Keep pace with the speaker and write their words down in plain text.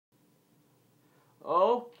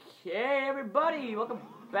Okay, everybody, welcome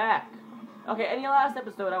back. Okay, in the last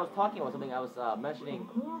episode, I was talking about something. I was mentioning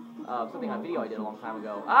something on a video I did a long time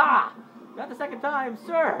ago. Ah, not the second time,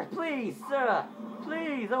 sir. Please, sir.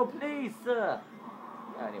 Please, oh please, sir.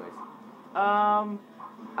 Anyways, I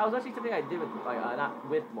was mentioning something I did with, not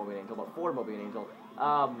with Moby Angel, but for Moby Angel.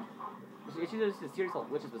 She does a series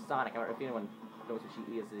called Witches with Sonic. I don't know if anyone knows who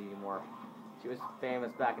she is anymore. She was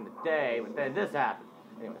famous back in the day, but then this happened.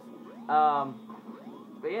 Anyways,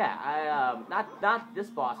 but yeah, I not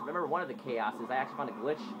this boss. I remember one of the chaoses. I actually found a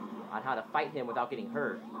glitch on how to fight him without getting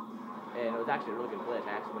hurt, and it was actually a really good glitch.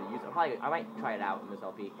 I actually want to use it. I might try it out in this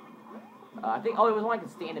LP. I think it was one I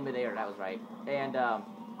could stand in midair. That was right. And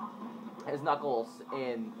his Knuckles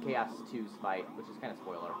in Chaos 2's fight, which is kind of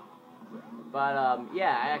spoiler. But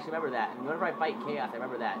yeah, I actually remember that. And whenever I fight Chaos, I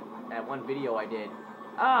remember that one video I did.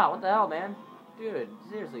 Ah, what the hell, man? Dude,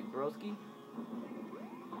 seriously, broski.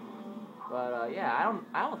 But yeah,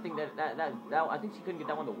 I don't think that I think she couldn't get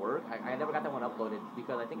that one to work. I never got that one uploaded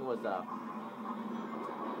because I think it was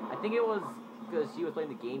because she was playing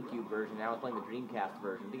the GameCube version and I was playing the Dreamcast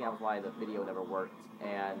version. I think that was why the video never worked,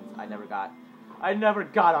 and I never got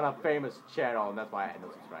on a famous channel, and that's why I had no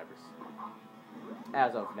subscribers.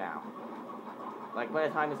 As of now. Like, by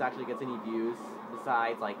the time this actually gets any views,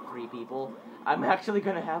 besides like 3 people, I'm actually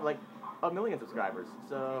gonna have like 1 million subscribers.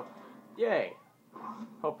 So, yay.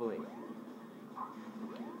 Hopefully.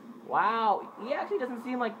 Wow, he actually doesn't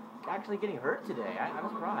seem like actually getting hurt today. I'm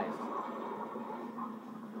surprised.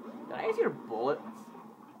 Did I just hear bullets?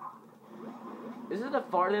 This is the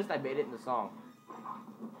farthest I made it in the song.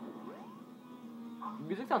 The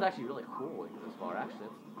music sounds actually really cool this far, actually.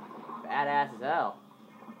 It's badass as hell.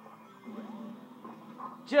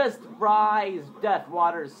 Just Rise,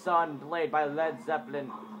 Deathwater's Son, played by Led Zeppelin.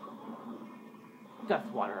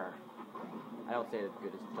 Deathwater. I don't say it as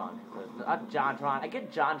good as John. Not JonTron. I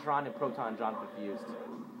get JonTron and Proton John confused.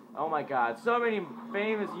 Oh my god, so many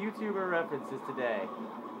famous YouTuber references today.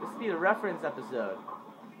 This will be the reference episode.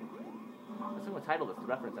 That's what title this, the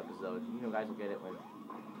reference episode. You know, guys will get it when it's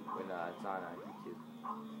on YouTube.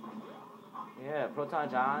 Yeah, Proton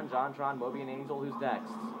John, JonTron, Moby and Angel. Who's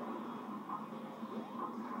next?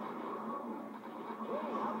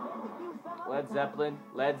 Led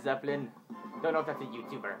Zeppelin. Don't know if that's a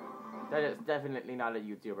YouTuber. That is definitely not a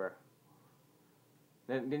YouTuber.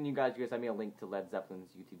 Then you guys send me a link to Led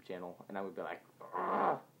Zeppelin's YouTube channel, and I would be like,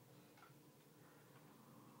 ugh.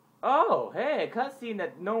 Oh, hey, a cutscene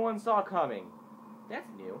that no one saw coming.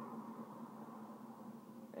 That's new.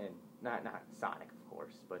 And not Sonic, of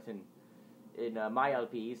course, but in my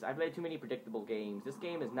LPs, I've played too many predictable games. This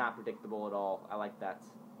game is not predictable at all. I like that.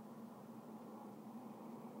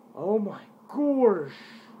 Oh my gosh!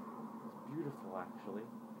 It's beautiful, actually.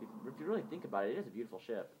 If you really think about it, it is a beautiful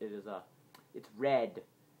ship. It is it's red.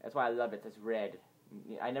 That's why I love it. It's red.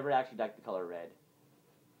 I never actually liked the color red.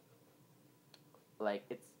 Like,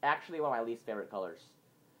 it's actually one of my least favorite colors.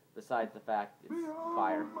 Besides the fact it's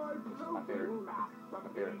fire, which is my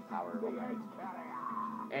favorite power of all time.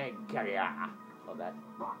 And carrier. Love that.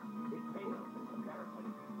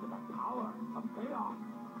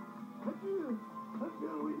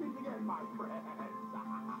 Until we meet again, my friends.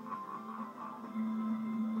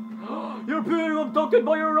 You're being abducted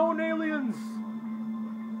by your own aliens!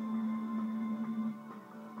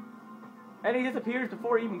 And he disappears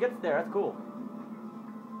before he even gets there. That's cool.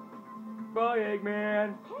 Bye,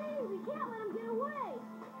 Eggman. Hey, we can't let him get away.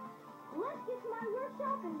 Let's get to my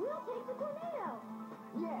workshop and we'll take the tornado.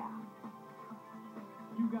 Yeah.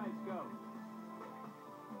 You guys go.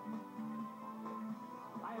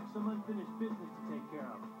 I have some unfinished business to take care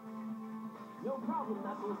of. No problem,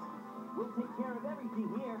 Knuckles. We'll take care of everything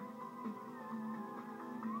here.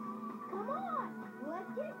 Come on,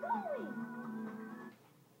 let's get going.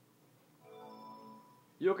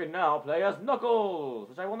 You can now play as Knuckles,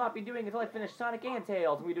 which I will not be doing until I finish Sonic and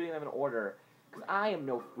Tails, and we'll be doing them in order. Because I am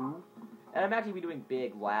no fool. And I'm actually be doing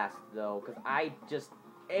Big last, though, because I just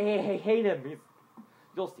hate him.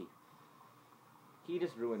 You'll see. He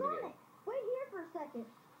just ruined the game. Wait here for a second.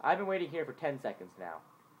 I've been waiting here for 10 seconds now.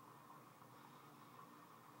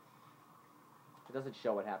 It doesn't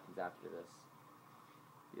show what happens after this.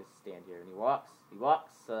 You just stand here and he walks.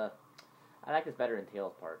 I like this better in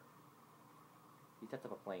Tails' part. He sets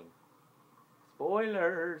up a plane.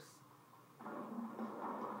 Spoilers!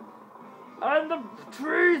 And the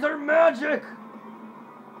trees are magic!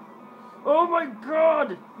 Oh my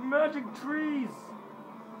god! Magic trees!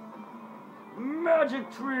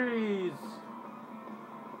 Magic trees!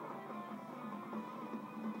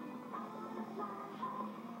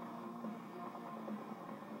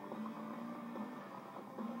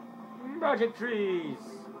 Magic trees!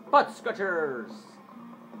 Butt scratchers!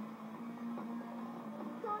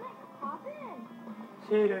 Sonic, hop in.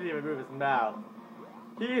 He didn't even move his mouth.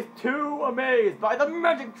 He's too amazed by the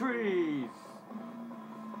magic trees!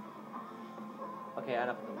 Okay,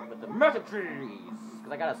 enough with the magic trees!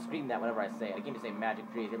 Because I gotta scream that whenever I say it. I can't just say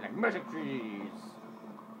magic trees. I'm like, magic trees!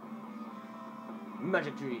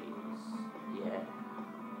 Magic trees! Yeah.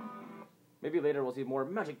 Maybe later we'll see more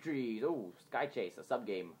magic trees. Oh, Sky Chase, a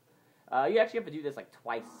sub-game. You actually have to do this like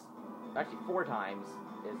twice. Actually, 4 times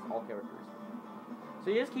is all characters. So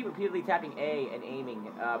you just keep repeatedly tapping A and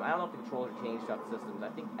aiming. I don't know if the controls are changed throughout the systems. I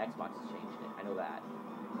think Xbox has changed it. I know that.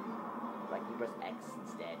 Like, you press X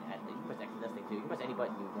instead. And you can press X in this thing too. You can press any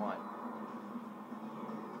button you want.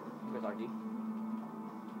 You press RT?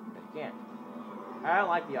 But you can't. I don't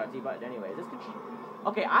like the RT button anyway.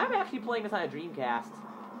 Okay, I'm actually playing this on a Dreamcast.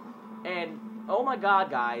 And, oh my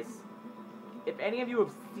god, guys. If any of you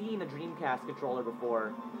have seen a Dreamcast controller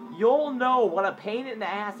before, you'll know what a pain in the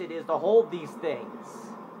ass it is to hold these things.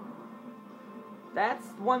 That's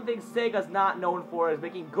one thing Sega's not known for, is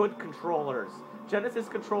making good controllers. Genesis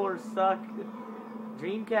controllers suck.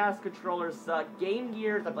 Dreamcast controllers suck. Game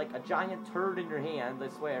Gears are like a giant turd in your hand, I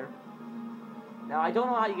swear. Now, I don't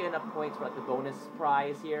know how you get enough points for like the bonus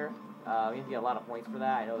prize here. You have to get a lot of points for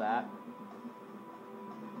that, I know that.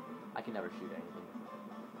 I can never shoot anything.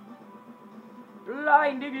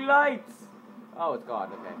 Blinding lights! Oh, it's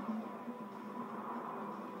gone, okay.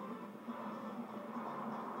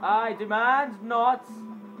 I demand not!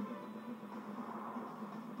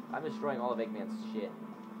 I'm destroying all of Eggman's shit.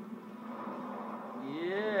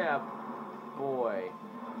 Yeah, boy.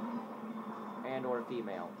 And or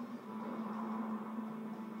female.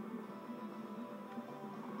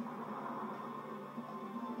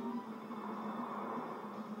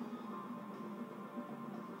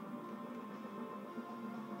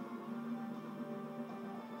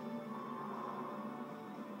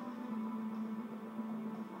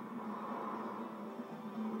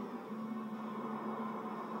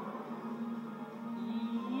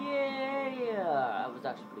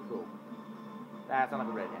 Actually pretty cool. That's not like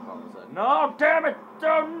a redneck all of a sudden. No, damn it!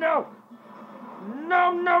 Oh, no!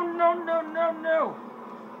 No, no, no, no, no, no!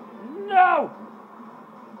 No!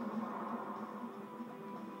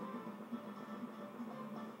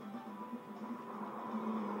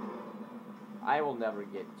 I will never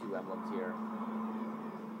get 2 emblems here.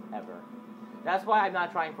 Ever. That's why I'm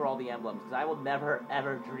not trying for all the emblems, because I will never,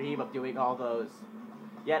 ever dream of doing all those.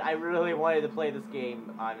 Yet, I really wanted to play this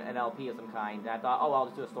game on an LP of some kind, and I thought, oh, I'll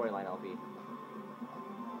just do a storyline LP.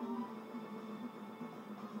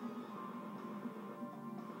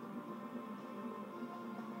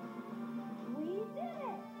 We did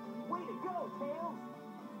it! Way to go, Tails!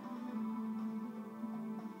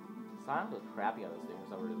 Sonic was crappy on this thing for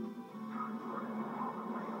some reason.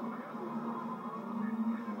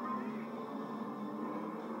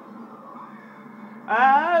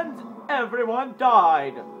 And everyone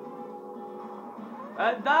died.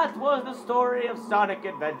 And that was the story of Sonic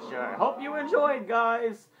Adventure. Hope you enjoyed,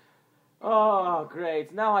 guys. Oh,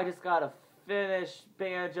 great. Now I just gotta finish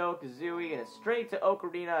Banjo-Kazooie, and it's straight to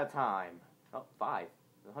Ocarina of Time. Oh, 5.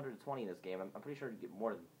 120 in this game. I'm pretty sure you get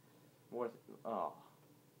more. Oh.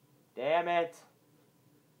 Damn it.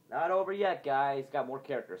 Not over yet, guys. Got more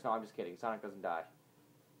characters. No, I'm just kidding. Sonic doesn't die.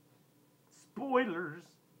 Spoilers.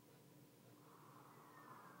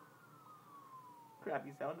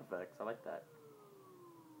 Crappy sound effects. I like that.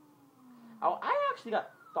 Oh, I actually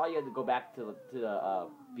thought you had to go back to the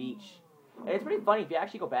beach. And it's pretty funny, if you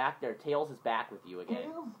actually go back there, Tails is back with you again.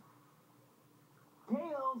 Tails?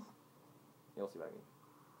 Tails? You'll see what I mean.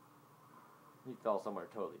 He fell somewhere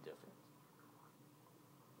totally different.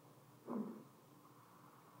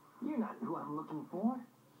 You're not who I'm looking for.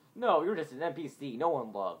 No, you're just an NPC no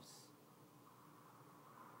one loves.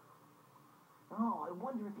 Oh, I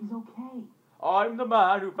wonder if he's okay. I'm the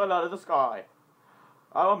man who fell out of the sky.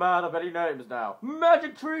 I'm a man of many names now.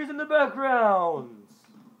 Magic trees in the background!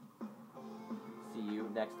 See you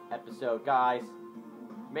next episode, guys.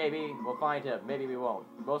 Maybe we'll find him. Maybe we won't.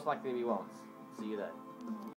 Most likely we won't. See you then.